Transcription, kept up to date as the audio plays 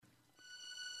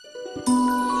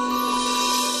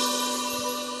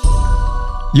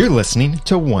You're listening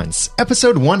to Once,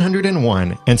 episode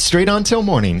 101, and Straight On Till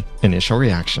Morning, Initial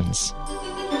Reactions.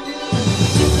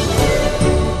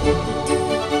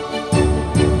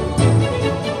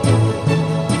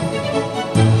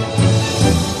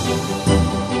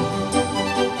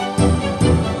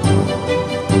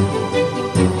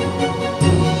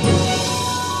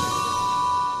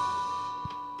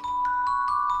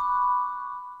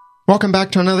 Welcome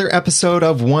back to another episode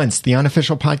of Once, the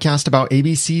unofficial podcast about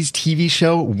ABC's TV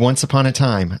show Once Upon a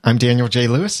Time. I'm Daniel J.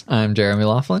 Lewis. I'm Jeremy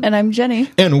Laughlin. And I'm Jenny.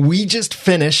 And we just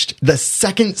finished the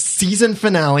second season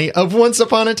finale of Once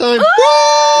Upon a Time.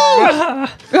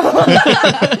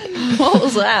 What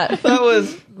was that? That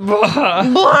was...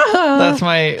 That's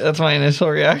my initial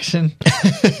reaction.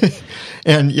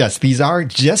 And yes, these are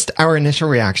just our initial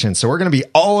reactions. So we're going to be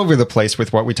all over the place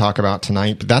with what we talk about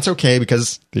tonight, but that's okay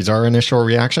because these are initial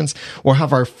reactions. We'll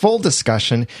have our full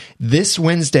discussion this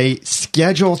Wednesday.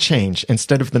 Schedule change.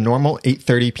 Instead of the normal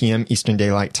 8:30 p.m. Eastern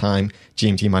Daylight Time,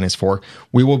 GMT -4,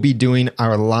 we will be doing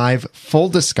our live full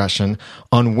discussion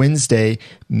on Wednesday,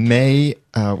 May,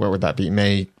 what would that be?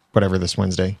 May, whatever this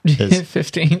Wednesday is.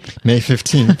 15th. May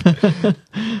 15th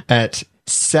at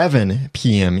 7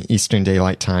 p.m. Eastern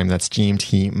Daylight Time. That's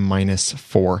GMT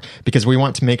 -4, because we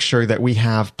want to make sure that we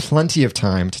have plenty of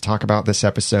time to talk about this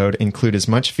episode, include as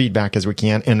much feedback as we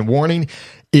can, and warning,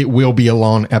 it will be a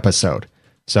long episode.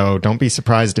 So don't be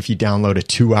surprised if you download a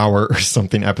 2-hour or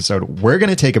something episode. We're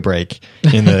going to take a break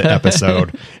in the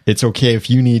episode. It's okay if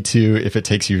you need to, if it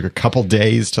takes you a couple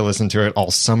days to listen to it,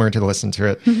 all summer to listen to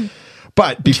it.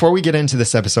 But before we get into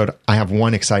this episode, I have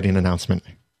one exciting announcement.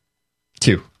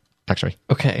 Two. Actually.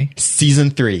 Okay.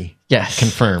 Season 3. Yes.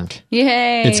 Confirmed.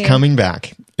 Yay. It's coming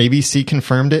back. ABC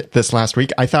confirmed it this last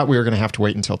week. I thought we were going to have to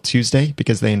wait until Tuesday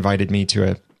because they invited me to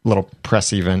a little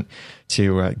press event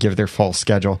to give their full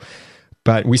schedule.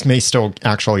 But we may still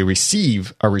actually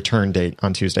receive a return date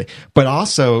on Tuesday. But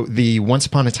also, the Once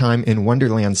Upon a Time in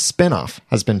Wonderland spinoff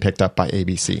has been picked up by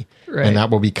ABC. Right. And that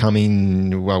will be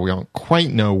coming, well, we don't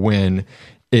quite know when.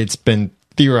 It's been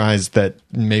theorized that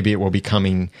maybe it will be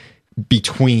coming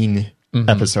between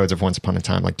episodes of Once Upon a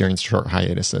Time, like during short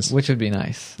hiatuses. Which would be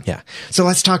nice. Yeah. So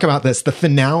let's talk about this. The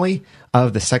finale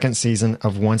of the second season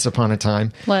of Once Upon a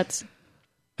Time. Let's.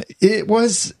 It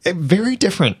was very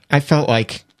different, I felt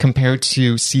like, compared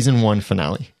to season 1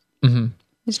 finale. Mm-hmm.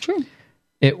 It's true.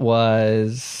 It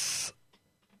was...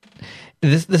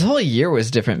 This whole year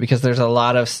was different because there's a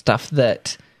lot of stuff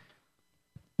that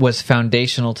was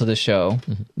foundational to the show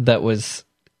that was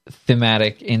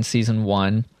thematic in season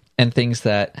 1, and things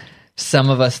that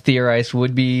some of us theorized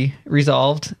would be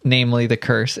resolved, namely the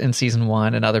curse in season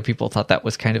 1, and other people thought that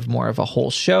was kind of more of a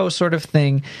whole show sort of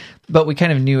thing, but we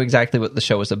kind of knew exactly what the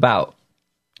show was about.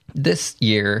 This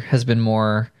year has been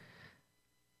more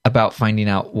about finding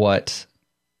out what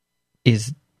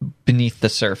is beneath the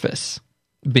surface,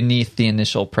 beneath the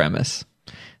initial premise.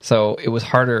 So it was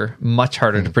much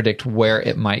harder to predict where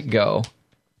it might go.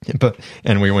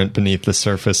 And we went beneath the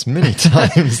surface many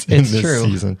times in this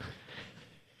season.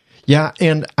 Yeah,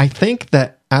 and I think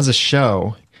that as a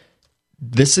show,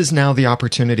 this is now the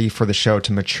opportunity for the show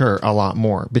to mature a lot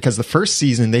more. Because the first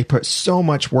season, they put so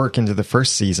much work into the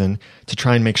first season to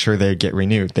try and make sure they get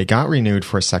renewed. They got renewed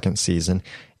for a second season.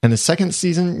 And the second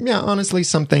season, yeah, honestly,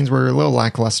 some things were a little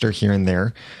lackluster here and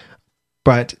there.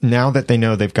 But now that they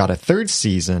know they've got a third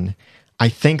season, I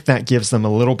think that gives them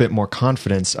a little bit more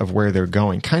confidence of where they're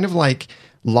going. Kind of like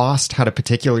Lost had a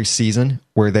particular season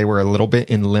where they were a little bit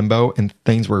in limbo and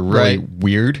things were really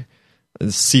weird.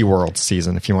 SeaWorld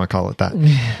season, if you want to call it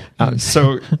that.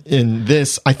 So in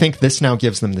this, I think this now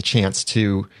gives them the chance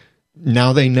to,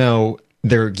 now they know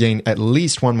they're getting at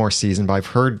least one more season, but I've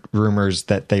heard rumors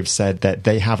that they've said that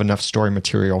they have enough story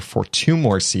material for 2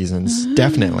 more seasons.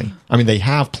 Definitely. I mean, they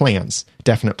have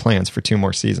definite plans for 2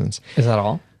 more seasons. Is that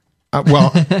all?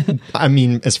 Well, I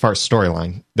mean, as far as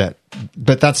storyline,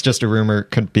 but that's just a rumor,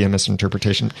 could be a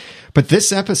misinterpretation. But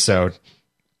this episode,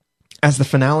 as the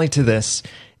finale to this,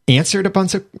 answered a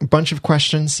bunch of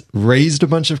questions, raised a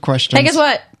bunch of questions. Hey, guess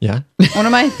what? Yeah? One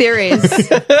of my theories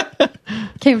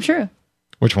came true.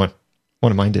 Which one?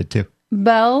 One of mine did too.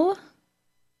 Belle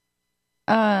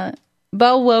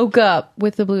woke up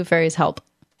with the Blue Fairy's help.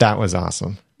 That was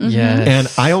awesome. Yes.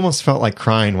 And I almost felt like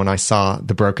crying when I saw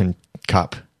the broken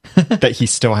cup. That he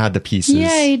still had the pieces.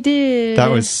 Yeah, he did. That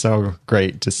was so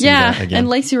great to see that again. And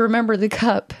Lacey remembered the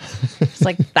cup. It's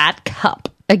like, that cup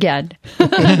again.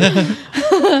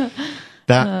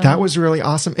 That was really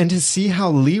awesome. And to see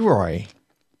how Leroy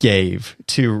gave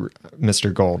to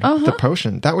Mr. Gold the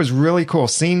potion, that was really cool.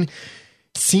 Seeing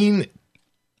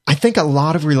I think a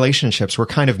lot of relationships were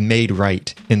kind of made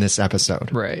right in this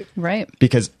episode. Right. Right.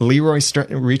 Because Leroy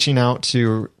reaching out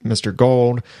to Mr.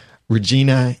 Gold,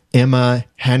 Regina, Emma,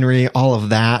 Henry, all of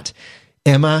that.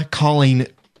 Emma calling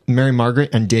Mary Margaret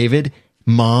and David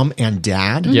mom and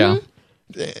dad. Yeah.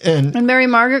 And Mary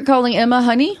Margaret calling Emma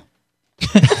honey.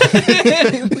 Not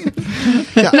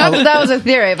that was a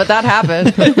theory, but that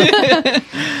happened.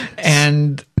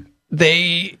 And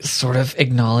they sort of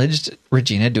acknowledged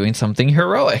Regina doing something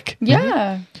heroic.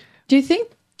 Yeah. Do you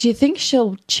think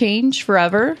she'll change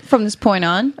forever from this point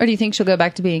on, or do you think she'll go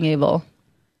back to being evil?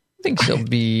 I think she'll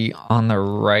be on the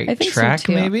right I think track, so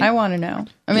too. maybe. I want to know.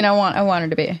 I mean, I want her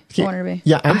to be. I want her to be.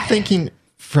 Yeah, I'm thinking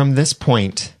from this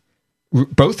point,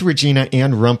 both Regina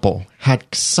and Rumple had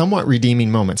somewhat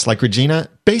redeeming moments. Like Regina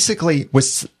basically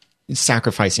was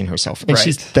sacrificing herself, and Right.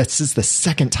 this is the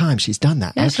second time she's done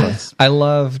that. Yeah, she actually. is. I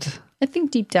loved I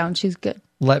think deep down she's good.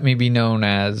 Let Me Be Known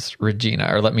as Regina,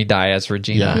 or Let Me Die as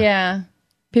Regina. Yeah. Yeah.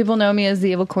 People know me as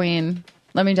the evil queen.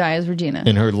 Let me die as Regina.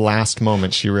 In her last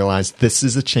moment, she realized this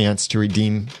is a chance to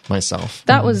redeem myself.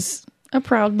 That was a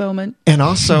proud moment. And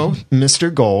also,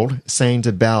 Mr. Gold saying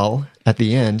to Belle at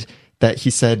the end that he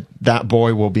said, that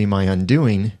boy will be my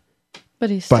undoing. But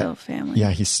he's But still family.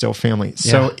 Yeah, he's still family.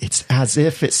 So it's as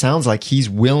if it sounds like he's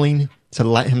willing to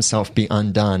let himself be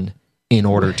undone in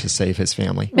order to save his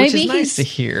family. Which Maybe is nice he's- to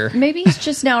hear. Maybe he's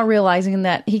just now realizing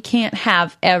that he can't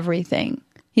have everything.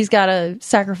 He's got to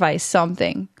sacrifice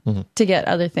something to get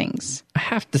other things. I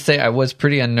have to say, I was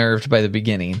pretty unnerved by the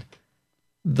beginning.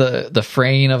 The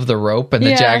fraying of the rope and the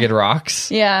Yeah. jagged rocks.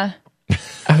 Yeah.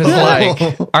 I was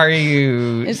like, are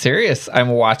you serious? I'm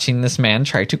watching this man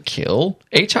try to kill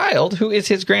a child who is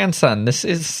his grandson. This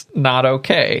is not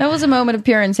okay. That was a moment of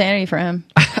pure insanity for him.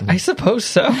 I suppose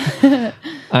so.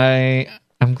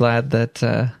 I'm glad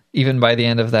that even by the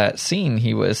end of that scene,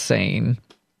 he was saying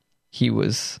he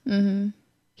was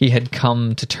he had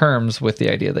come to terms with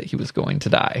the idea that he was going to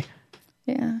die.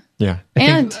 Yeah. Yeah. I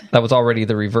And think that was already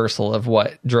the reversal of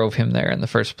what drove him there in the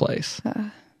first place.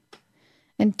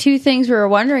 and two things we were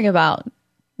wondering about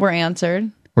were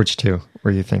answered. Which two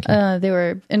were you thinking? They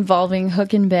were involving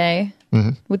Hook and Bay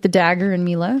with the dagger and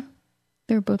Mila.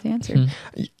 They were both answered.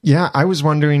 Yeah, I was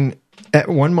wondering at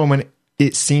one moment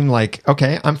it seemed like,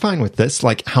 okay, I'm fine with this,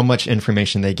 like how much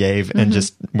information they gave and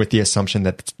just with the assumption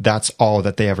that that's all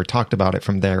that they ever talked about it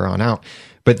from there on out.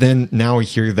 But then now we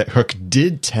hear that Hook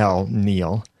did tell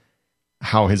Neil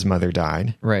how his mother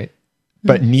died. Right.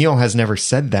 But Neil has never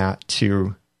said that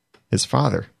to his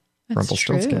father, That's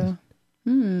Rumpelstiltskin.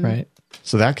 true. Right.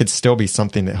 So that could still be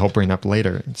something that he'll bring up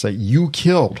later and say, you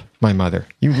killed my mother.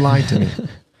 You lied to me.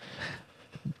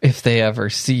 If they ever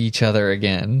see each other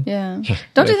again, Yeah.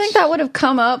 Don't you think that would have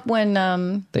come up when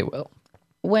they will.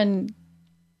 when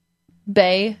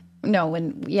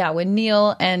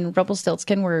Neil and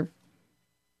Rumpelstiltskin were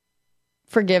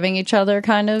forgiving each other,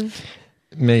 kind of?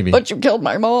 Maybe. But you killed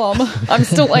my mom. I'm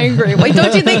still angry. Like,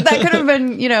 don't you think that could have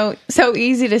been, so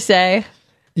easy to say?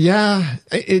 Yeah,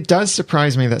 it does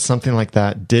surprise me that something like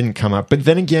that didn't come up. But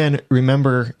then again,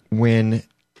 remember when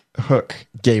Hook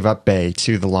gave up Bay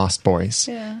to the Lost Boys?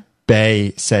 Yeah.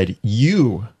 Bay said,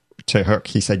 you, to Hook,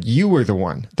 he said, you were the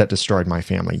one that destroyed my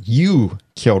family. You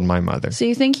killed my mother. So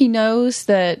you think he knows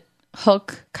that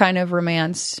Hook kind of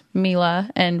romanced Mila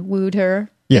and wooed her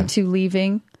into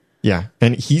leaving? Yeah,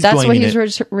 and he's That's what blaming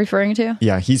he's referring to?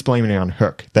 Yeah, he's blaming it on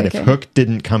Hook. That if Hook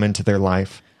didn't come into their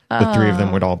life, the three of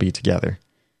them would all be together.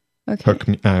 Okay. Hook,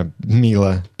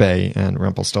 Mila, Bay, and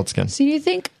Rumpelstiltskin. So do you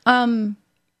think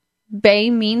Bay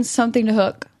means something to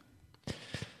Hook?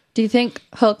 Do you think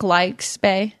Hook likes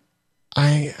Bay?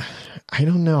 I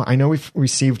don't know. I know we've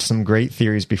received some great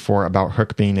theories before about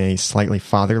Hook being a slightly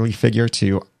fatherly figure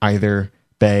to either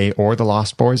Bay or the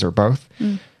Lost Boys or both.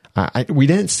 We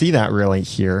didn't see that really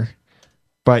here,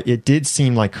 but it did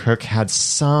seem like Hook had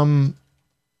some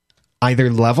either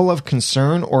level of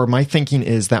concern, or my thinking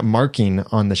is that marking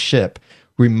on the ship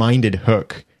reminded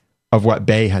Hook of what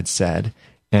Bay had said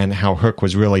and how Hook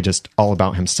was really just all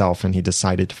about himself, and he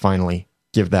decided to finally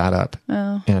give that up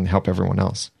and help everyone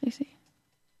else. I see.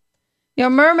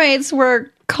 Mermaids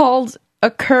were called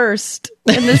accursed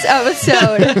in this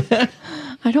episode.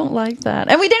 I don't like that.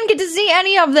 And we didn't get to see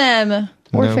any of them.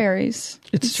 Or fairies.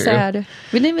 It's true. Sad.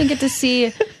 We didn't even get to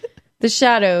see the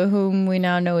Shadow, whom we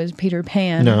now know as Peter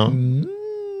Pan. No,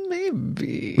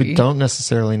 Maybe. we don't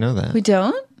necessarily know that. We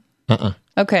don't?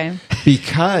 Okay.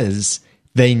 Because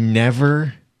they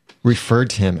never referred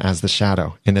to him as the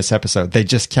Shadow in this episode. They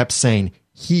just kept saying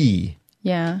he.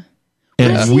 Yeah.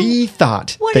 And we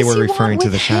thought What they does were he referring want to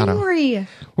with the Shadow. Henry?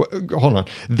 Hold on.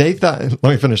 They thought, let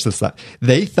me finish this thought.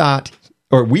 They thought,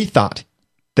 or we thought,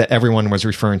 that everyone was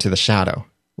referring to the Shadow,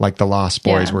 like the Lost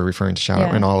Boys were referring to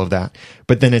Shadow and all of that.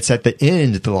 But then it's at the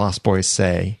end, the Lost Boys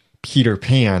say, Peter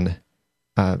Pan,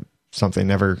 something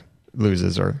never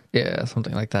loses or... Yeah,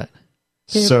 something like that.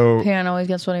 Peter Pan always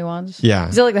gets what he wants. Yeah.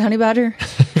 Is it like the Honey Badger?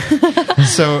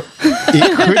 So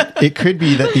it could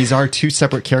be that these are two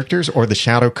separate characters, or the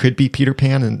Shadow could be Peter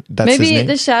Pan, and that's his name. Maybe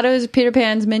the Shadow is Peter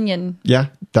Pan's minion. Yeah,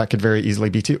 that could very easily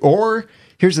be too. Or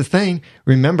here's the thing: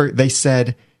 remember, they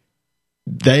said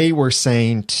they were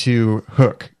saying to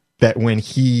Hook that when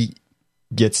he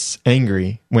gets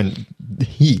angry, when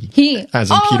he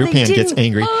as in Peter Pan gets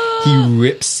angry, he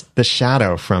rips the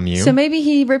shadow from you. So maybe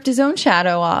he ripped his own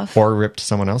shadow off, or ripped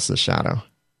someone else's shadow.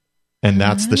 And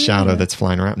that's the shadow that's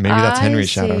flying around. Maybe that's Henry's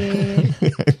shadow.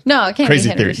 No, it can't Crazy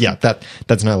be Henry's. theory. Yeah,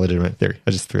 that's not a legitimate theory.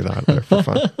 I just threw that out there for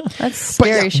fun. That's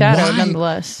scary shadow,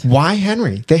 nonetheless. Why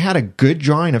Henry? They had a good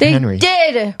drawing of Henry.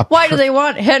 They did. Why do they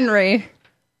want Henry?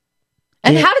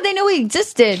 And how did they know he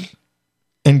existed?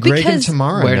 And Greg and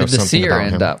Tamara where know did the something seer about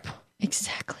end him. up?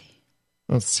 Exactly.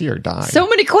 Well, seer died. So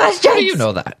many questions. How do you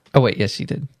know that? Oh, wait, yes, she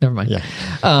did. Never mind. Yeah.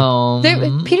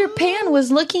 Peter Pan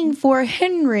was looking for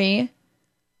Henry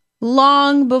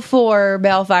long before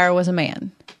Balefire was a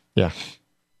man. Yeah.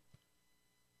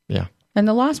 Yeah. And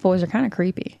the Lost Boys are kind of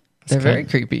creepy. They're very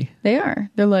creepy. They are.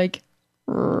 They're like...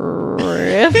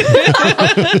 Sorry,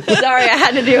 I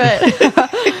had to do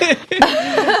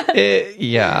it.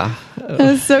 Yeah.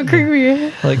 That's so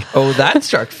creepy. Like, oh, that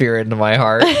struck fear into my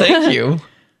heart. Thank you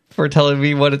for telling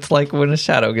me what it's like when a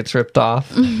shadow gets ripped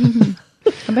off.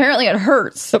 Apparently it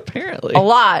hurts. Apparently. A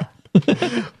lot.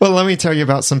 Well, let me tell you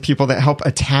about some people that help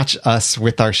attach us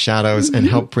with our shadows and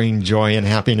help bring joy and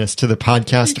happiness to the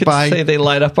podcast. You could say they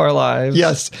light up our lives.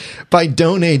 Yes, by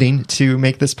donating to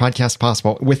make this podcast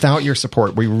possible. Without your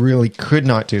support, we really could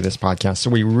not do this podcast. So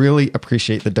we really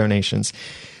appreciate the donations.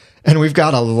 And we've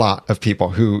got a lot of people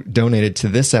who donated to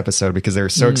this episode because they were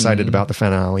so excited about the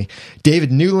finale.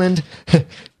 David Newland,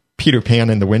 Peter Pan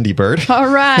and the Windy Bird. All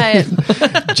right.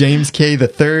 James K.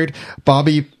 III,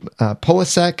 Bobby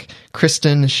Polasek,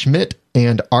 Kristen Schmidt,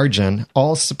 and Arjun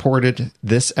all supported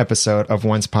this episode of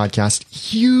Once Podcast.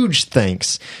 Huge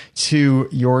thanks to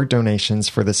your donations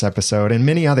for this episode and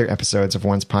many other episodes of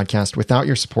Once Podcast. Without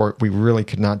your support, we really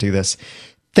could not do this.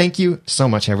 Thank you so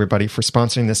much, everybody, for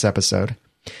sponsoring this episode.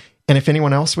 And if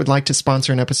anyone else would like to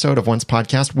sponsor an episode of Once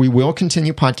Podcast, we will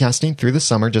continue podcasting through the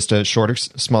summer, just a shorter,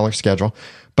 smaller schedule.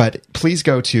 But please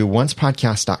go to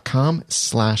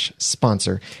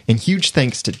oncepodcast.com/sponsor. And huge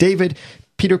thanks to David,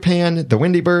 Peter Pan, the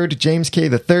Windy Bird, James K.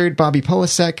 III, Bobby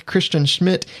Polasek, Christian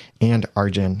Schmidt, and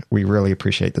Arjun. We really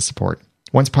appreciate the support.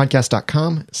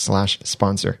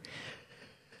 oncepodcast.com/sponsor.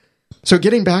 So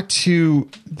getting back to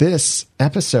this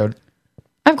episode.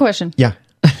 I have a question. Yeah.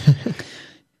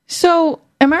 So,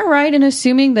 am I right in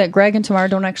assuming that Greg and Tamara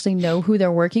don't actually know who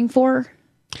they're working for?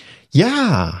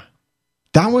 Yeah.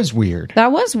 That was weird.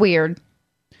 That was weird.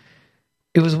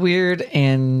 It was weird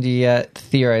and yet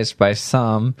theorized by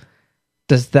some.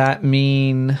 Does that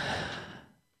mean...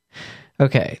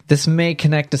 Okay, this may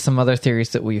connect to some other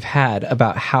theories that we've had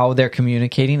about how they're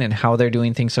communicating and how they're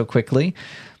doing things so quickly.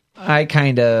 I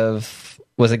kind of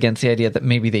was against the idea that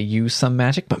maybe they use some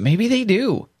magic, but maybe they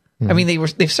do. I mean,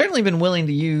 they've certainly been willing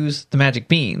to use the magic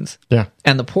beans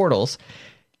and the portals.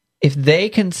 If they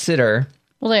consider...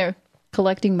 Well, they're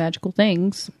collecting magical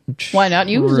things. Why not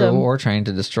use them? Or trying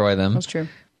to destroy them. That's true.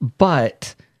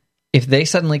 But if they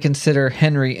suddenly consider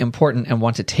Henry important and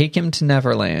want to take him to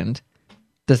Neverland,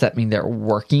 does that mean they're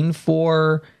working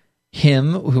for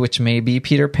him, which may be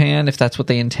Peter Pan, if that's what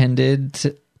they intended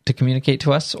to communicate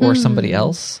to us, or somebody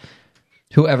else?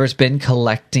 Whoever's been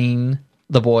collecting...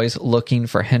 the boys looking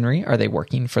for Henry, are they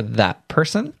working for that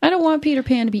person? I don't want Peter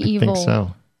Pan to be evil. I think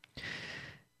so.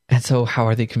 And so how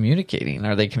are they communicating?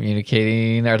 Are they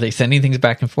sending things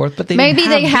back and forth? But maybe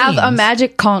they have a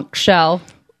magic conch shell.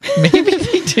 Maybe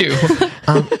they do.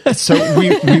 So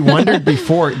we wondered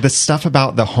before, the stuff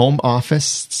about the home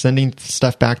office, sending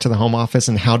stuff back to the home office,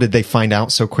 and how did they find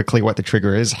out so quickly what the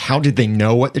trigger is? How did they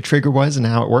know what the trigger was and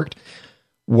how it worked?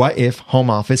 What if home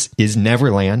office is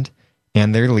Neverland?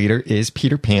 And their leader is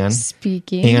Peter Pan.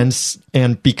 Speaking.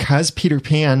 And because Peter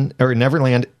Pan, or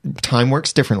Neverland, time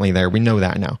works differently there. We know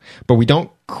that now. But we don't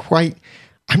quite...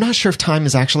 I'm not sure if time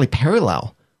is actually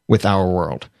parallel with our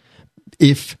world.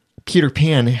 If Peter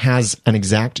Pan has an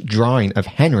exact drawing of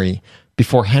Henry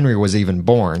before Henry was even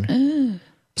born.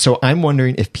 So I'm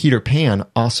wondering if Peter Pan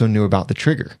also knew about the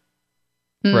trigger.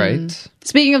 Right.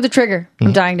 Speaking of the trigger,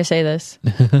 I'm dying to say this.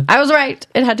 I was right.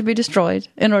 It had to be destroyed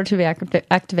in order to be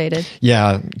activated.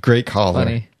 Yeah, great call.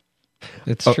 Funny.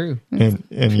 It's true. And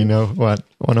you know what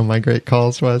one of my great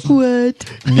calls was?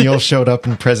 What? Neil showed up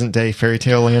in present day Fairy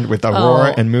Tale Land with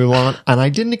Aurora and Mulan, and I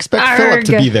didn't expect Philip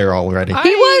to be there already.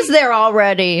 He was there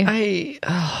already.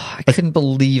 I couldn't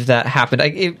believe that happened.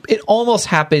 It almost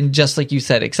happened just like you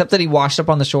said, except that he washed up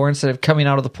on the shore instead of coming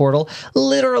out of the portal.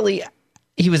 Literally,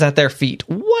 he was at their feet.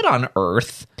 What on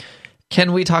earth?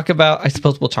 Can we talk about? I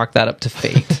suppose we'll chalk that up to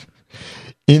fate.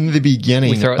 In the beginning,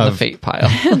 we throw it in the fate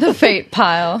pile. The fate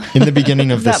pile. In the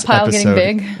beginning of this that pile episode,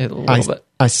 getting big? A little bit.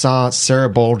 I saw Sarah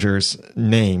Bolger's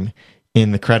name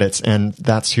in the credits, and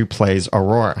that's who plays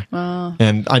Aurora.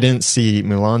 And I didn't see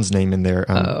Mulan's name in there.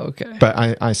 Okay.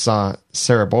 But I saw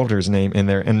Sarah Bolger's name in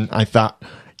there, and I thought,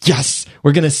 yes,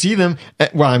 we're going to see them.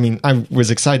 Well, I mean, I was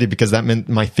excited because that meant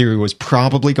my theory was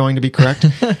probably going to be correct.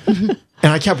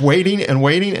 And I kept waiting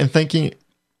and thinking,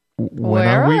 when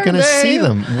are we going to see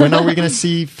them? When are we going to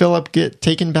see Philip get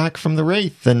taken back from the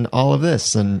Wraith and all of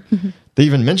this? And they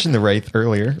even mentioned the Wraith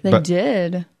earlier. They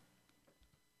did.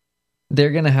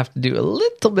 They're going to have to do a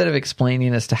little bit of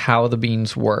explaining as to how the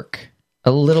beans work.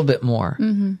 A little bit more.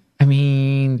 Mm-hmm. I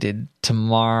mean, did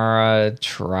Tamara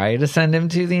try to send him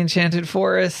to the Enchanted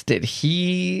Forest? Did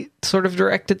he sort of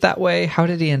direct it that way? How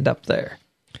did he end up there?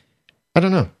 I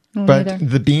don't know. But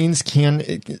the beans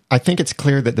I think it's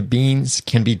clear that the beans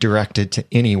can be directed to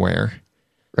anywhere.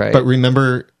 Right. But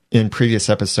remember in previous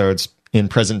episodes, in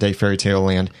present day Fairy Tale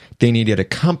Land, they needed a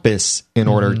compass in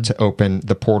order to open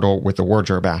the portal with the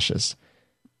wardrobe ashes.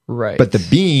 Right. But the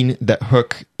bean that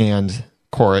Hook and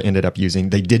Cora ended up using,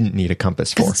 they didn't need a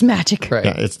compass for. It's magic. Right.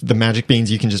 Yeah, it's the magic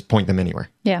beans, you can just point them anywhere.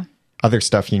 Yeah. Other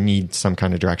stuff, you need some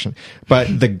kind of direction.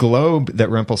 But the globe that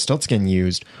Rumpelstiltskin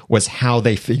used was how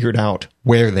they figured out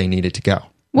where they needed to go.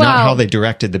 Well, not how they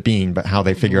directed the bean, but how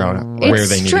they figure out where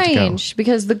they needed to go. It's strange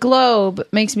because the globe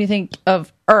makes me think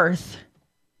of Earth.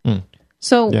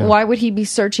 So why would he be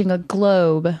searching a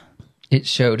globe? It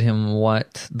showed him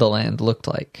what the land looked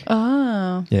like.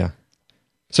 Oh. Yeah.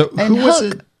 So And who was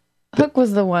it? Hook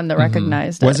was the one that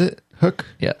recognized it. Was it Hook?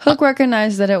 Yeah. Hook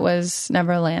recognized that it was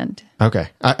Neverland. Okay.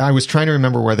 I was trying to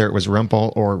remember whether it was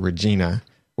Rumpel or Regina,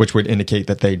 which would indicate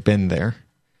that they'd been there.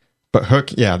 But Hook,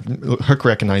 Hook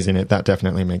recognizing it, that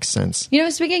definitely makes sense. You know,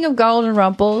 speaking of Gold and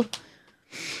Rumpel...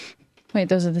 Wait,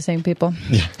 those are the same people.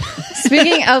 Yeah.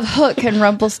 Speaking of Hook and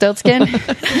Rumpelstiltskin,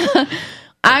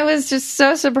 I was just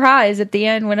so surprised at the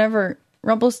end whenever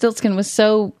Rumpelstiltskin was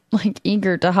so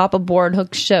eager to hop aboard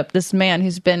Hook's ship, this man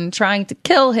who's been trying to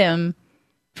kill him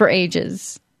for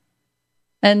ages.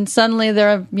 And suddenly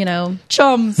they're,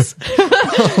 chums.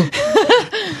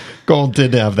 Gold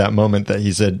did have that moment that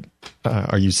he said,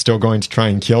 are you still going to try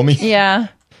and kill me? Yeah.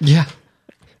 Yeah.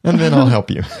 And then I'll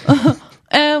help you.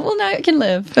 Well, now I can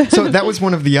live. So that was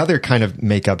one of the other kind of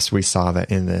makeups we saw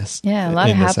that in this. Yeah, a lot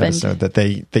in this happened. episode, that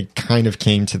they kind of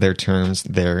came to their terms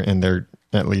there, and they're,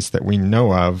 at least that we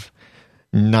know of,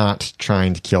 not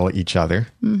trying to kill each other.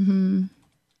 Mm-hmm.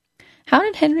 How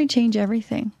did Henry change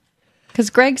everything? Because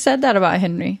Greg said that about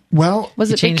Henry. Well,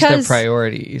 was it changed because their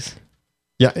priorities?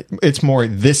 Yeah, it's more,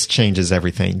 this changes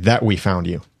everything, that we found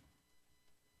you.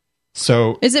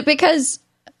 So is it because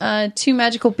two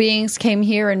magical beings came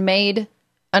here and made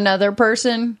another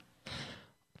person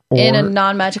in a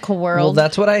non-magical world? Well,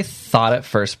 that's what I thought at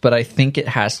first, but I think it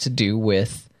has to do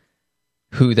with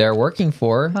who they're working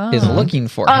for is looking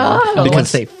for him. And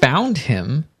once they found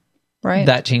him, right,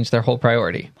 that changed their whole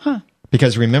priority. Huh.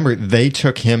 Because remember, they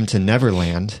took him to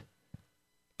Neverland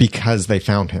because they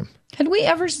found him. Had we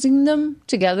ever seen them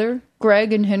together,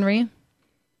 Greg and Henry?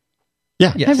 Yeah,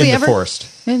 Have in we the ever?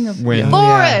 forest. In the When,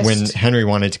 forest! when Henry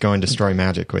wanted to go and destroy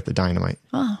magic with the dynamite.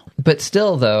 Oh. But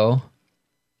still, though,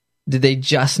 did they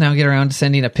just now get around to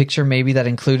sending a picture maybe that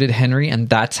included Henry, and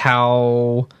that's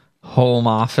how Home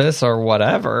Office or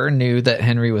whatever knew that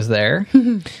Henry was there?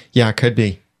 Yeah, it could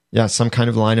be. Yeah, some kind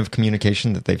of line of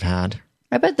communication that they've had.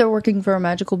 I bet they're working for a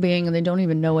magical being and they don't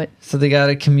even know it. So they got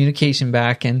a communication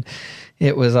back, and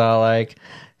it was all like,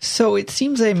 so it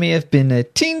seems I may have been a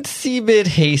teensy bit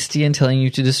hasty in telling you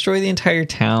to destroy the entire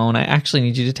town. I actually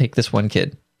need you to take this one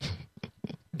kid.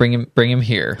 Bring him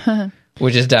here.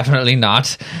 Which is definitely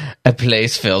not a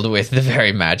place filled with the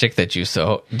very magic that you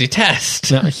so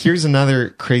detest. Now, here's another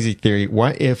crazy theory.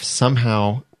 What if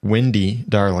somehow Wendy,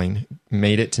 darling,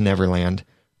 made it to Neverland,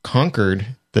 conquered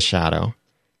the shadow,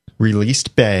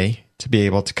 released Bay to be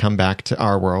able to come back to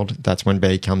our world? That's when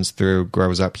Bay comes through,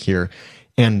 grows up here.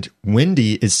 And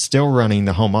Wendy is still running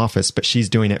the Home Office, but she's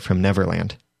doing it from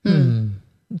Neverland.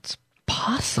 It's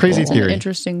possible. Crazy An theory.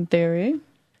 interesting theory.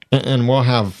 And we'll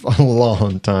have a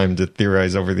long time to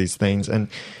theorize over these things.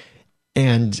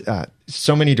 And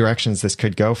so many directions this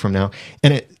could go from now.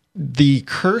 And the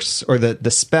curse or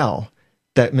the spell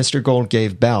that Mr. Gold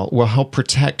gave Belle will help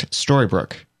protect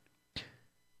Storybrooke.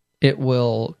 It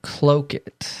will cloak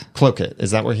it. Cloak it.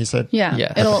 Is that what he said? Yeah.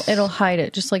 Yes. It'll hide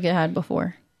it just like it had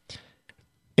before.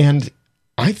 And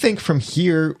I think from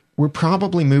here, we're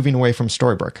probably moving away from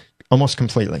Storybrooke almost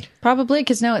completely. Probably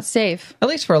because now it's safe. At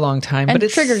least for a long time. And but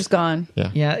Trigger's gone.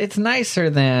 Yeah, it's nicer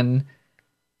than...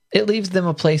 It leaves them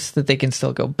a place that they can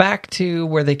still go back to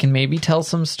where they can maybe tell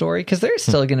some story because there's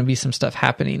still going to be some stuff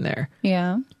happening there.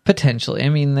 Yeah. Potentially. I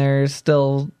mean, there's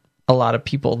still a lot of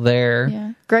people there.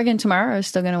 Yeah. Greg and Tamara are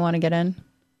still going to want to get in.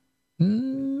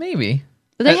 Maybe.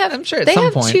 But I'm sure at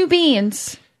some point. They have 2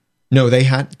 beans. No, they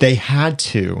had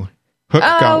to. Hook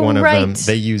got one of them.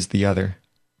 They used the other.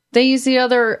 They used the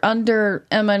other under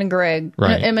Emma and Greg.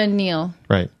 Right. Emma and Neil.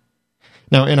 Right.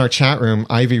 Now, in our chat room,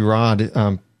 Ivy Rod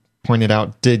pointed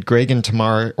out, did Greg and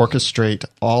Tamara orchestrate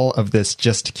all of this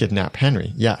just to kidnap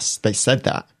Henry? Yes, they said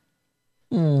that.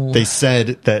 They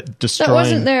said that destroying... That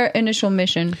wasn't their initial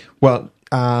mission. Well,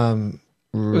 it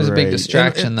was a big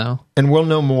distraction, though. And we'll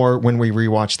know more when we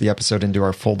rewatch the episode and do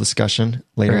our full discussion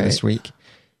later this week.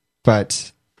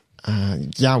 But,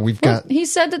 we've got... He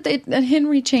said that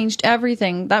Henry changed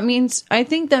everything. I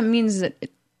think that means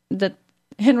that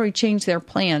Henry changed their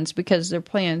plans because their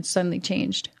plans suddenly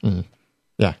changed.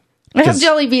 Yeah. I have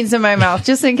jelly beans in my mouth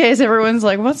just in case everyone's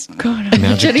like, what's going on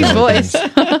with Jenny's voice?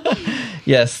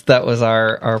 Yes, that was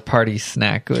our party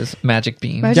snack. It was magic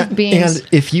beans. Magic beans. And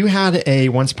if you had a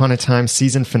Once Upon a Time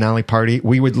season finale party,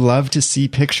 we would love to see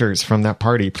pictures from that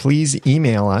party. Please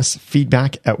email us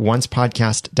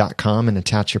feedback@oncepodcast.com and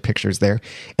attach your pictures there.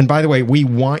 And by the way, we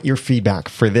want your feedback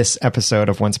for this episode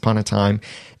of Once Upon a Time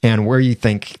and where you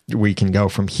think we can go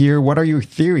from here. What are your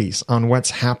theories on what's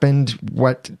happened?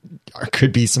 What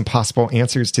could be some possible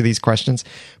answers to these questions?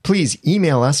 Please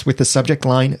email us with the subject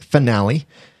line finale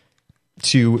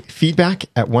to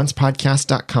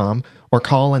feedback@oncepodcast.com or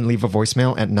call and leave a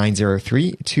voicemail at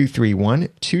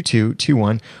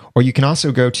 903-231-2221. Or you can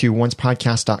also go to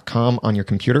oncepodcast.com on your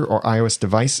computer or iOS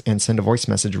device and send a voice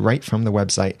message right from the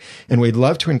website. And we'd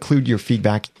love to include your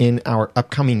feedback in our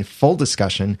upcoming full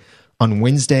discussion on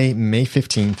Wednesday, May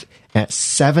 15th at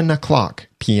 7 o'clock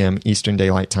p.m. Eastern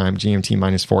Daylight Time, GMT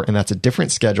 -4. And that's a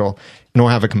different schedule. And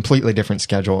we'll have a completely different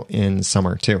schedule in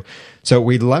summer too. So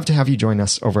we'd love to have you join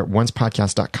us over at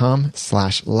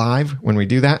oncepodcast.com/live when we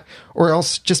do that. Or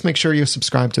else just make sure you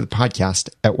subscribe to the podcast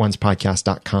at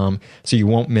oncepodcast.com so you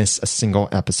won't miss a single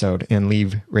episode, and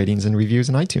leave ratings and reviews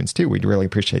in iTunes too. We'd really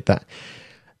appreciate that.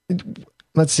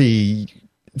 Let's see.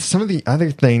 Some of the other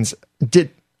things.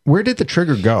 Where did the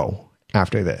trigger go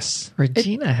after this?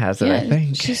 Regina has it, I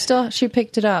think. She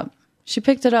picked it up. She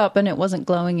picked it up and it wasn't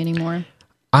glowing anymore.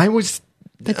 I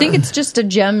think it's just a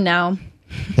gem now.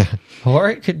 Or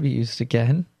it could be used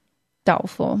again.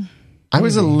 Doubtful. I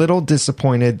was a little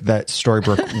disappointed that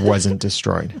Storybrooke wasn't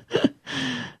destroyed.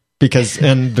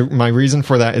 My reason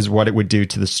for that is what it would do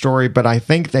to the story, but I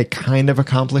think they kind of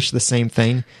accomplished the same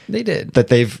thing. They did. That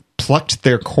they've plucked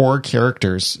their core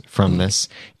characters from this,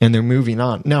 and they're moving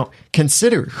on. Now,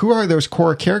 consider, who are those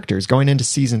core characters going into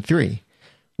season 3?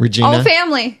 Regina. All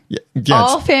family. Yeah,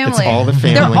 all family. It's all the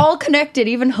family. They're all connected,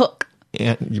 even Hook.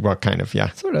 Well, kind of,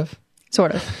 yeah. Sort of.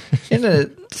 In a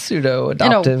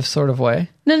pseudo-adoptive sort of way.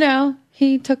 No.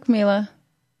 He took Mila.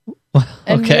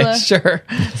 Okay, Mila. Sure.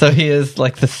 So he is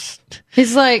like this.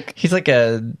 He's like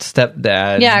a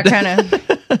stepdad. Yeah, kind of.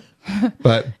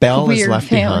 But Belle is left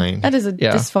behind. That is a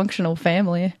dysfunctional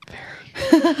family.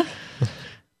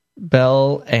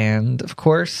 Belle and, of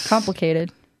course,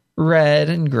 complicated. Red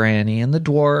and Granny and the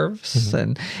dwarves,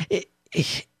 and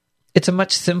it's a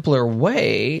much simpler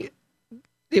way.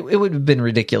 It would have been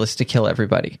ridiculous to kill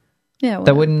everybody. Yeah,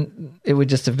 it would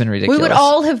just have been ridiculous. We would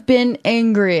all have been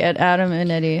angry at Adam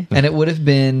and Eddie, and it would have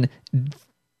been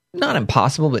not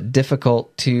impossible, but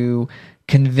difficult to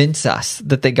convince us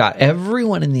that they got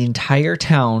everyone in the entire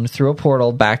town through a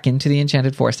portal back into the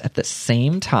Enchanted Forest at the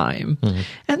same time.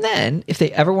 And then, if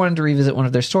they ever wanted to revisit one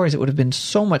of their stories, it would have been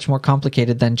so much more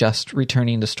complicated than just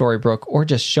returning to Storybrooke or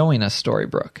just showing us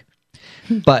Storybrooke.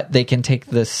 But they can take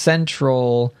the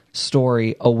central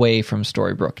story away from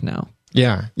Storybrooke now.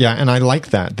 Yeah, and I like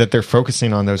that they're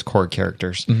focusing on those core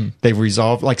characters. They've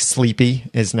resolved, like Sleepy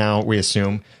is now, we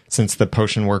assume, since the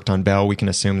potion worked on Belle, we can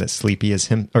assume that Sleepy is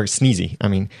him, or Sneezy,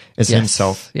 is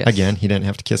himself. Yes. Again, he didn't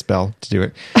have to kiss Belle to do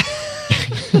it.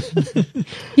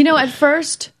 You know, at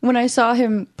first, when I saw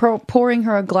him pouring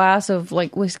her a glass of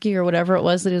like whiskey or whatever it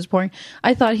was that he was pouring,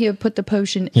 I thought he had put the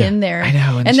potion in there. I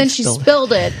know. And then she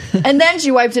spilled it. And then she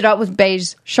wiped it out with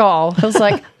beige shawl. I was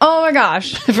like, oh my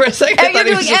gosh. For a second, you're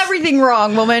doing everything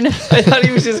wrong, woman. I thought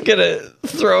he was just going to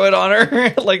throw it on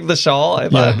her, like the shawl. I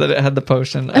thought that it had the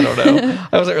potion. I don't know.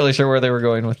 I wasn't really sure where they were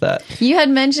going with that. You had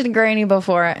mentioned Granny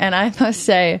before, and I must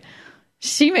say,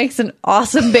 she makes an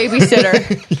awesome babysitter.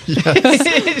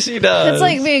 Yes. She does. It's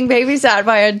like being babysat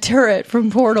by a turret from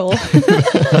Portal.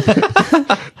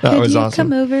 That was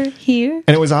awesome. Come over here.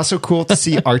 And it was also cool to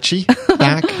see Archie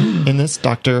back in this,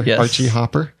 Dr. Archie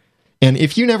Hopper. And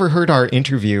if you never heard our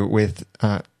interview with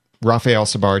Raphael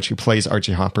Sbarge, who plays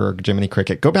Archie Hopper or Jiminy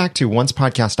Cricket, go back to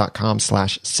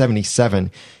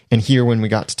oncepodcast.com/77 and hear when we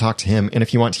got to talk to him. And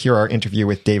if you want to hear our interview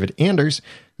with David Anders,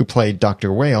 who played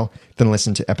Dr. Whale, then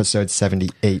listen to episode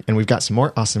 78. And we've got some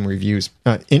more awesome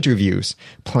interviews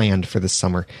planned for this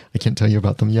summer. I can't tell you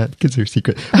about them yet because they're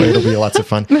secret, but it'll be lots of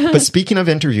fun. But speaking of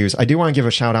interviews, I do want to give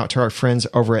a shout out to our friends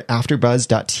over at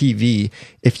AfterBuzz.tv.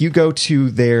 If you go to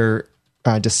their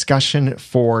discussion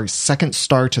for Second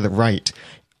Star to the Right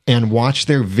and watch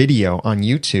their video on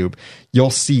YouTube,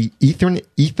 you'll see Ethan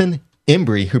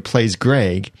Embry, who plays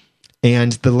Greg,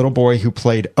 and the little boy who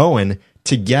played Owen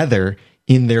together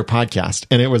in their podcast.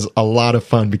 And it was a lot of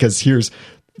fun because here's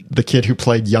the kid who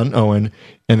played young Owen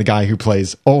and the guy who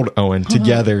plays old Owen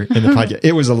together in the podcast.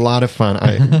 It was a lot of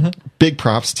fun. Big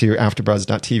props to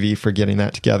AfterBuzz.tv for getting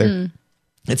that together.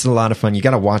 It's a lot of fun. You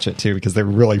got to watch it too because they're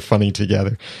really funny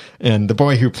together. And the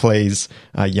boy who plays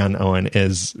young Owen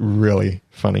is really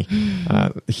funny.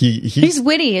 He's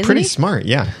witty, isn't pretty he? smart.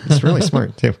 Yeah, he's really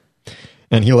smart too.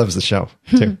 And he loves the show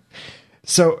too.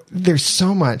 So there's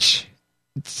so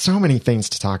many things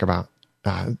to talk about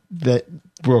that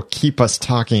will keep us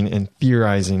talking and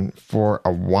theorizing for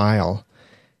a while.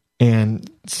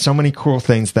 And so many cool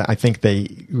things that I think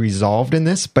they resolved in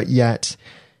this, but yet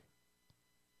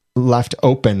left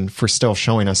open for still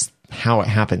showing us how it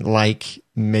happened. Like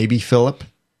maybe Philip.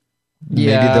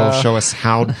 Maybe they'll show us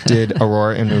how did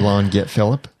Aurora and Mulan get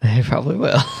Philip. They probably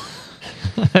will.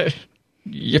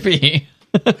 Yippee.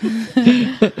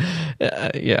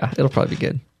 Yeah, it'll probably be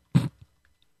good.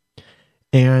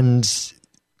 And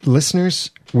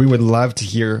listeners, we would love to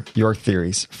hear your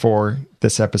theories for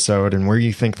this episode and where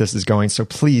you think this is going. So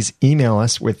please email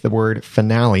us with the word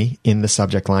finale in the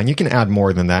subject line. You can add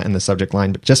more than that in the subject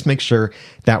line, but just make sure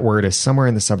that word is somewhere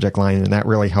in the subject line. And that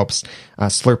really helps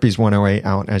Slurpees 108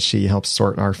 out as she helps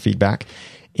sort our feedback.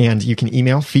 And you can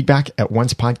email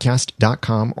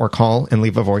feedback@oncepodcast.com or call and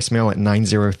leave a voicemail at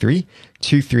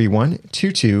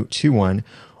 903-231-2221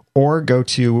 or go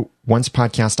to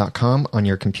oncepodcast.com on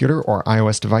your computer or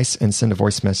iOS device and send a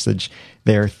voice message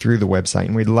there through the website.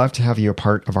 And we'd love to have you a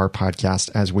part of our podcast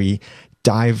as we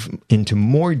dive into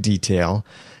more detail,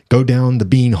 go down the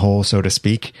beanhole, so to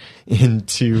speak,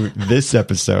 into this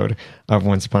episode of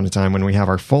Once Upon a Time when we have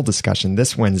our full discussion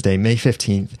this Wednesday, May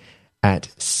 15th at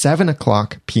 7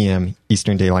 o'clock p.m.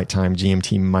 Eastern Daylight Time,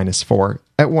 GMT -4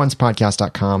 at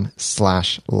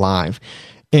oncepodcast.com/live.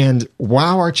 And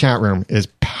wow, our chat room is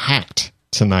packed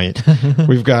tonight.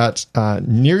 We've got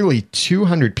nearly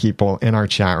 200 people in our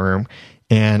chat room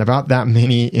and about that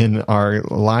many in our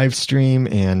live stream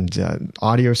and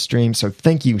audio stream. So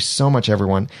thank you so much,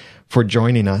 everyone, for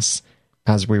joining us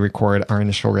as we record our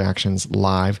initial reactions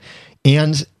live.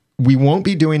 And we won't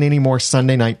be doing any more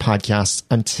Sunday night podcasts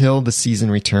until the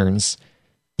season returns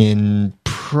in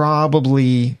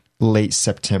probably late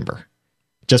September.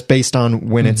 Just based on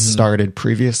when it started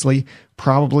previously,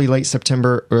 probably late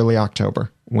September, early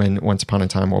October, when Once Upon a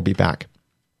Time will be back.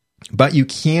 But you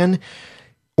can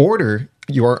order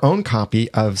your own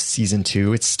copy of season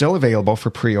 2. It's still available for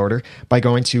pre-order by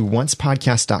going to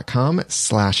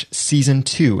oncepodcast.com/season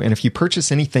 2. And if you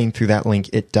purchase anything through that link,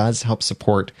 it does help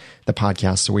support the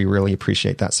podcast. So we really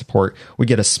appreciate that support. We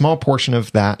get a small portion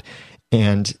of that,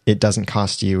 and it doesn't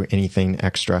cost you anything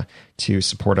extra to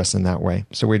support us in that way.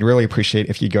 So we'd really appreciate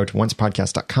if you go to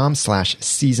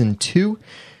oncepodcast.com/season 2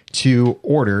 to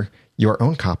order your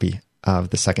own copy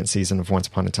of the second season of Once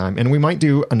Upon a Time. And we might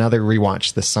do another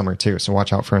rewatch this summer too. So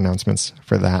watch out for announcements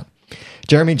for that.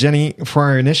 Jeremy, Jenny, for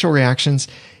our initial reactions,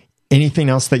 anything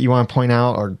else that you want to point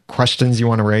out or questions you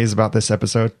want to raise about this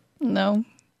episode? No.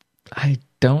 I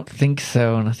don't think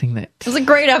so. Nothing that... It was a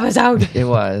great episode. It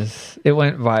was. It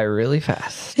went by really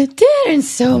fast. It did, and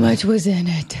so much was in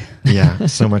it. Yeah,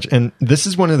 so much. And this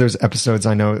is one of those episodes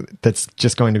I know that's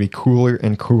just going to be cooler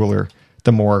and cooler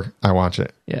the more I watch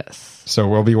it. Yes. So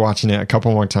we'll be watching it a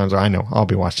couple more times. Or I know I'll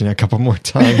be watching it a couple more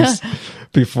times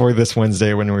before this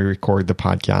Wednesday when we record the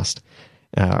podcast.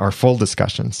 our full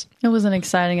discussions. It was an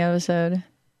exciting episode.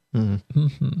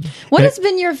 What has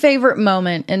been your favorite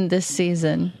moment in this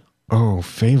season? Oh,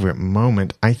 favorite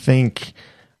moment. I think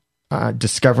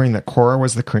discovering that Cora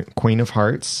was the Queen of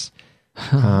Hearts.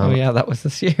 Oh yeah, that was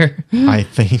this year. I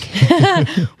think.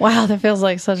 Wow, that feels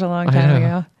like such a long time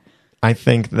ago. I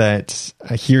think that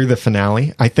here the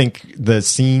finale. I think the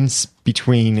scenes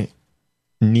between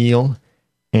Neil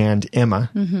and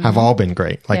Emma have all been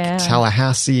great. Like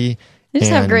Tallahassee. They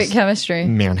just have great chemistry.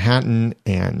 Manhattan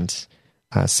and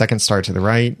Second Star to the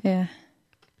Right. Yeah.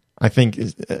 I think,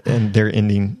 and their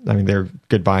ending, I mean, their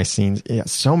goodbye scenes. Yeah,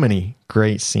 so many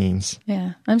great scenes.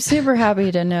 Yeah. I'm super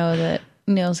happy to know that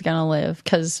Neil's going to live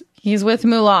because he's with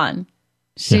Mulan.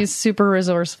 She's super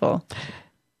resourceful.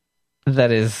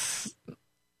 That is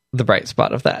the bright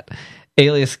spot of that.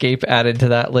 Aliascape added to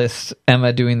that list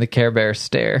Emma doing the Care Bear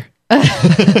stare.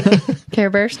 Care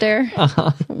Bear stare?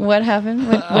 Uh-huh. What happened?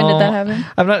 When did that happen?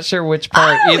 I'm not sure which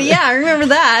part. Oh, yeah, I remember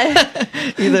that.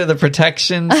 Either the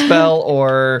protection spell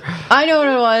or... I know what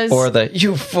it was. Or the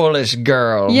you foolish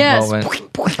girl moment.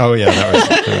 Oh, yeah,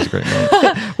 that was a great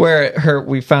moment. Where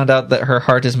we found out that her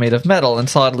heart is made of metal and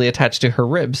solidly attached to her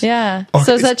ribs. Yeah.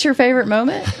 So is that your favorite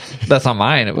moment? That's not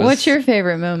mine. It was. What's your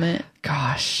favorite moment?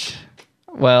 Gosh.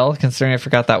 Well, considering I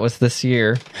forgot that was this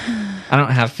year, I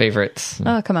don't have favorites.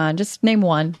 Oh, come on. Just name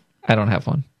one. I don't have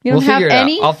one. You don't we'll have figure it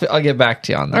any? out. I'll get back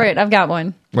to you on that. All right, I've got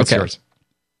one. What's yours?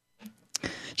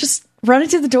 Just run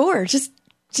into the door. Just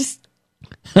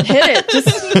hit it.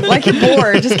 Just like you're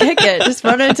bored. Just kick it. Just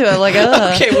run into it like,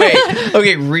 ugh. Okay, wait.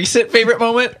 Okay, recent favorite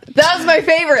moment? That was my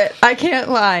favorite. I can't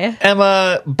lie.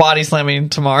 Emma body slamming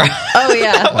Tamara. Oh,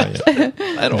 yeah.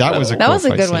 That was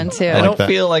a good one, too. I don't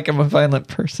feel like I'm a violent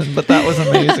person, but that was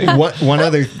amazing. One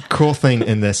other cool thing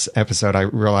in this episode I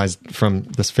realized from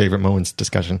this favorite moments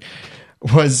discussion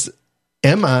was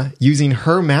Emma using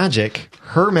her magic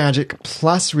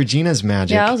plus Regina's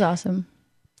magic. Yeah, that was awesome.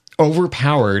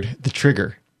 Overpowered the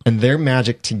trigger, and their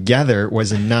magic together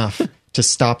was enough to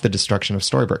stop the destruction of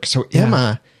Storybrooke. So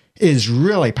Emma is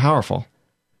really powerful.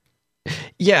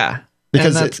 Yeah,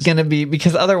 because that's going to be,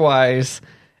 because otherwise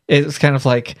it's kind of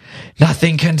like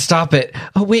nothing can stop it.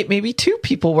 Oh wait, maybe two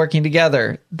people working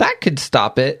together that could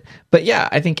stop it. But yeah,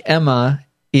 I think Emma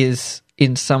is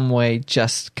in some way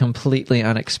just completely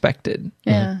unexpected.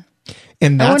 Yeah.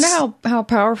 And I wonder how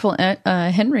powerful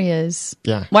Henry is.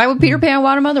 Yeah. Why would Peter Pan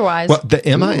want him otherwise? Well, the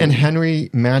Emma and Henry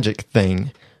magic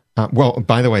thing,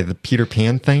 by the way, the Peter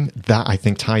Pan thing, that I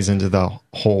think ties into the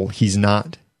whole he's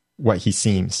not what he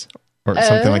seems, or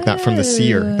something like that from the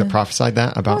seer that prophesied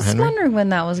that about Henry. I was wondering when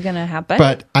that was going to happen.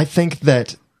 But I think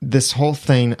that this whole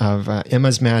thing of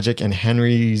Emma's magic and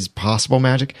Henry's possible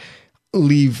magic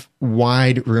leave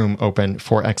wide room open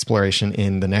for exploration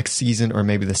in the next season or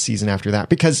maybe the season after that,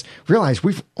 because realize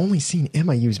we've only seen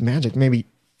Emma use magic maybe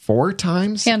 4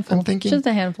 times. Handful. I'm thinking just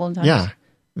a handful of times. Yeah,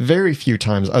 very few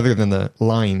times other than the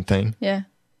lying thing. Yeah,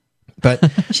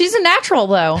 but she's a natural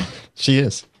though. She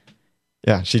is.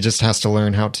 Yeah, she just has to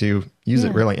learn how to use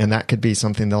it, really. And that could be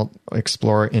something they'll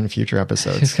explore in future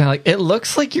episodes. It's kind of like, it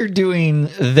looks like you're doing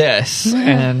this,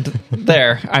 and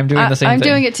there, I'm doing the same thing. I'm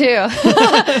doing it too.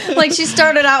 Like, she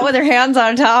started out with her hands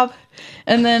on top,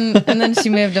 and then she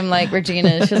moved them like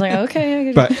Regina. She's like,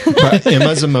 okay. But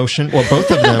Emma's emotion, well,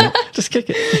 both of them. Just kick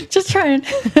it. Just trying.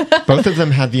 Both of them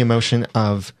had the emotion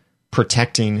of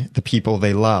protecting the people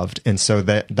they loved. And so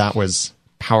that was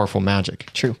powerful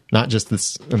magic. True. Not just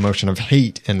this emotion of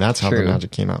hate, and that's how the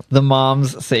magic came out. The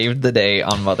moms saved the day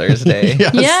on Mother's Day.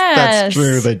 Yes, that's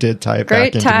true. They did tie it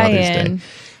back into Mother's Day.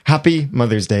 Happy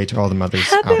Mother's Day to all the mothers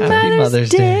out there. Happy Mother's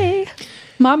Day.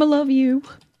 Mama, love you.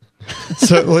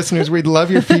 So, listeners, we'd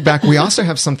love your feedback. We also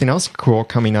have something else cool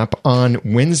coming up on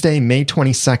Wednesday, May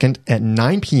 22nd at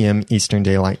 9 p.m. Eastern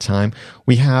Daylight Time.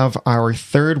 We have our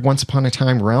third Once Upon a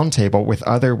Time roundtable with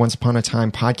other Once Upon a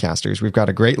Time podcasters. We've got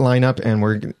a great lineup, and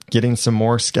we're getting some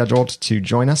more scheduled to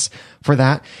join us for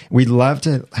that. We'd love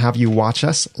to have you watch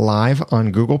us live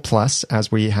on Google Plus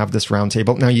as we have this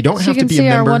roundtable. Now, you don't have to be a member. You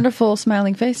can see our wonderful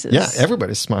smiling faces. Yeah,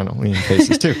 everybody's smiling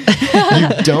faces too. You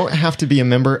don't have to be a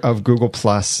member of Google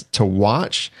Plus to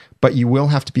watch, but you will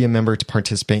have to be a member to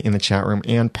participate in the chat room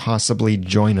and possibly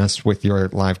join us with your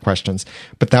live questions.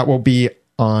 But that will be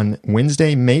on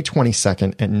Wednesday, May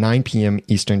 22nd at 9 p.m.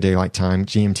 Eastern Daylight Time,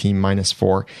 GMT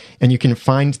 -4. And you can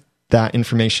find that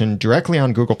information directly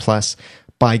on Google Plus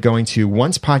by going to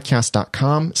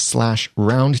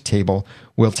oncepodcast.com/roundtable.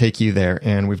 We'll take you there.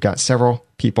 And we've got several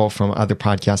people from other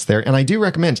podcasts there. And I do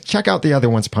recommend check out the other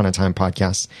Once Upon a Time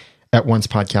podcasts at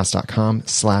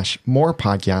oncepodcast.com/more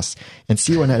podcasts and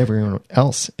see what everyone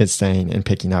else is saying and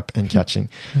picking up and catching.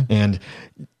 And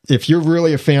if you're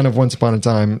really a fan of Once Upon a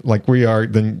Time, like we are,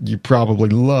 then you probably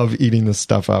love eating this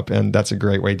stuff up. And that's a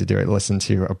great way to do it. Listen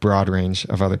to a broad range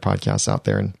of other podcasts out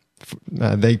there, and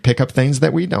they pick up things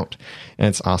that we don't. And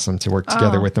it's awesome to work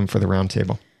together with them for the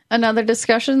roundtable. Another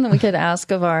discussion that we could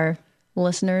ask of our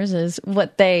listeners is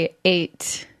what they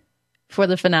ate for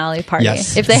the finale party.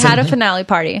 Yes. If they had a finale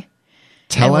party.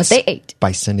 Tell us what they ate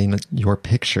by sending your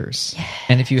pictures. Yes.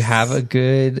 And if you have a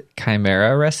good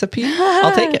chimera recipe,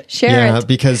 I'll take it. Share it.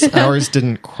 Because ours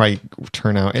didn't quite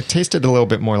turn out. It tasted a little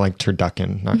bit more like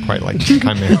turducken, not quite like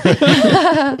chimera.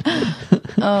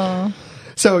 Oh.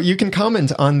 So you can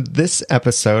comment on this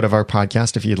episode of our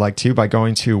podcast if you'd like to by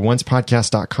going to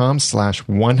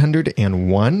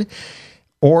oncepodcast.com/101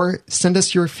 or send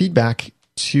us your feedback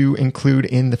to include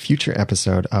in the future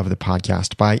episode of the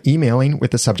podcast by emailing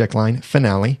with the subject line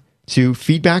finale to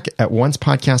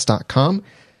feedback@oncepodcast.com,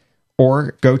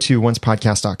 or go to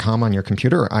oncepodcast.com on your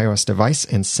computer or iOS device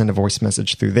and send a voice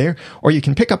message through there. Or you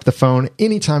can pick up the phone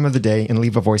any time of the day and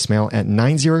leave a voicemail at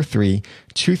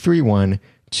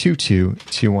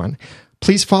 903-231-2221.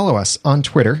 Please follow us on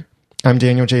Twitter. I'm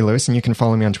Daniel J. Lewis, and you can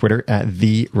follow me on Twitter at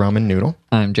 @TheRamenNoodle.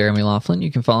 I'm Jeremy Laughlin.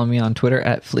 You can follow me on Twitter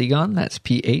at Phlegon. That's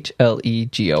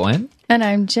PHLEGON. And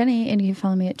I'm Jenny, and you can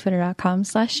follow me at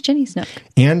twitter.com/JennySnook.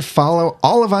 And follow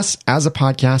all of us as a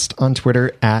podcast on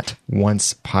Twitter at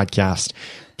Once Podcast.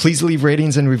 Please leave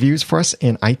ratings and reviews for us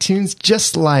in iTunes,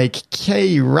 just like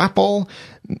Kay Rappel,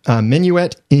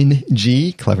 Minuet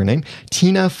NG, clever name,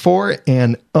 Tina 4,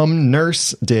 and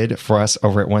Nurse did for us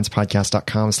over at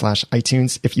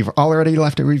oncepodcast.com/iTunes. If you've already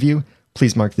left a review,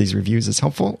 please mark these reviews as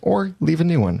helpful or leave a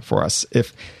new one for us.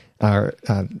 If our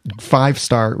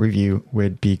 5-star review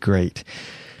would be great.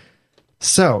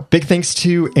 So, big thanks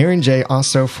to Aaron J.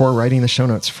 also for writing the show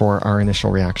notes for our initial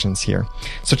reactions here.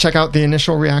 So check out the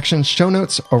initial reaction show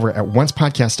notes over at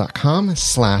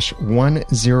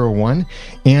oncepodcast.com/101.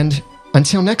 And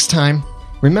until next time,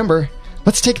 remember,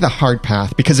 let's take the hard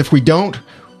path, because if we don't,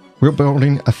 we're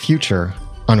building a future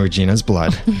on Regina's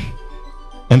blood.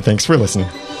 And thanks for listening.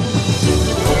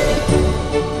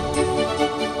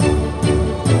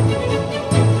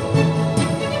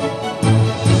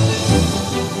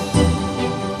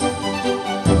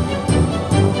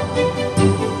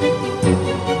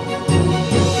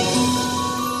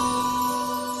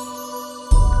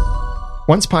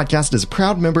 Once Podcast is a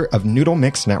proud member of Noodle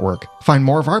Mix Network. Find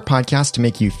more of our podcasts to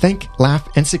make you think, laugh,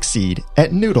 and succeed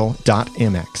at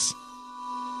noodle.mx.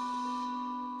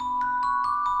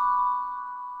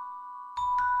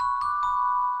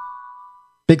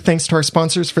 Big thanks to our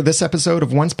sponsors for this episode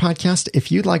of Once Podcast. If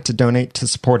you'd like to donate to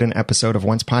support an episode of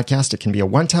Once Podcast, it can be a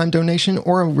one-time donation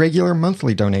or a regular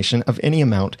monthly donation of any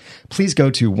amount. Please go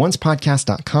to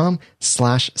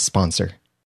oncepodcast.com/sponsor.